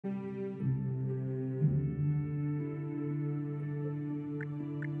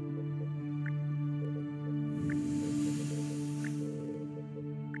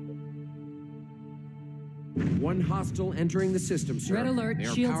One hostile entering the system, sir. Red alert, They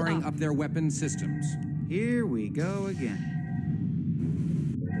are shields powering up. up their weapon systems. Here we go again.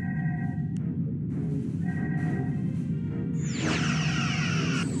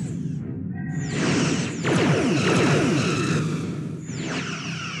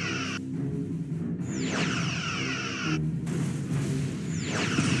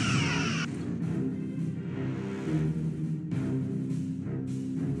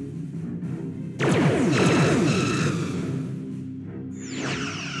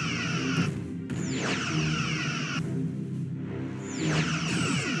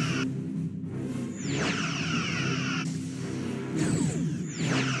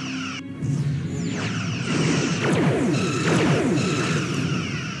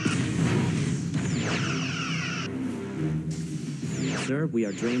 Sir, we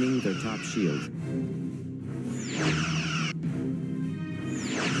are draining their top shield.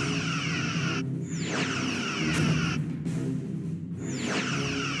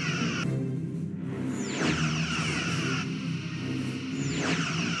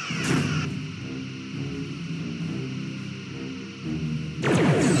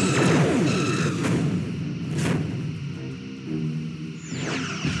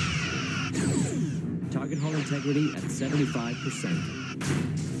 Target hull integrity at 75%.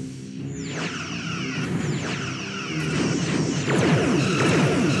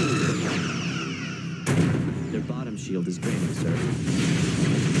 Their bottom shield is draining, sir.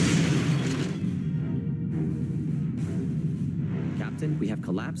 Captain, we have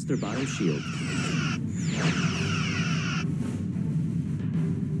collapsed their bottom shield.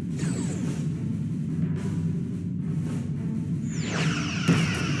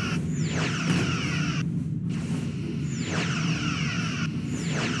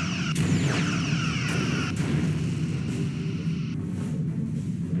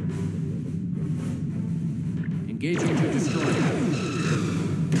 Engaging to destroy.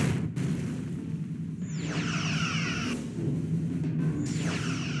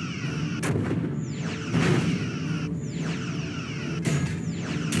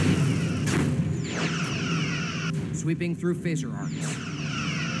 Sweeping through phaser arcs.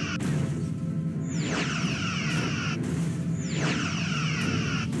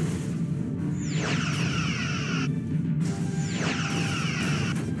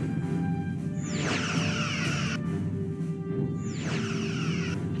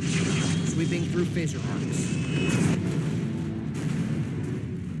 Sweeping through phaser arcs.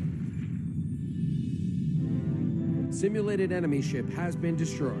 Simulated enemy ship has been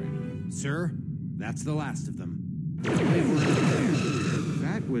destroyed. Sir, that's the last of them. I believe we're in the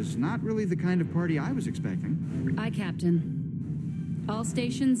clear. That was not really the kind of party I was expecting. Aye, Captain. All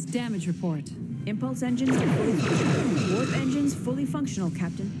stations, damage report. Impulse engines are fully functional. Warp engines fully functional,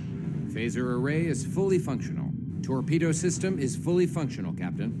 Captain. Phaser array is fully functional. Torpedo system is fully functional,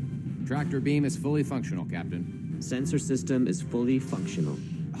 Captain. Tractor beam is fully functional, Captain. Sensor system is fully functional.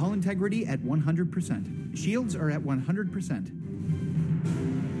 Hull integrity at 100%. Shields are at 100%.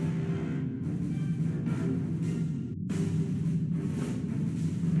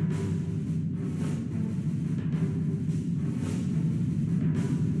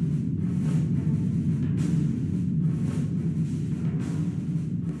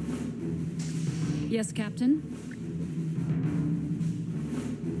 Yes, Captain?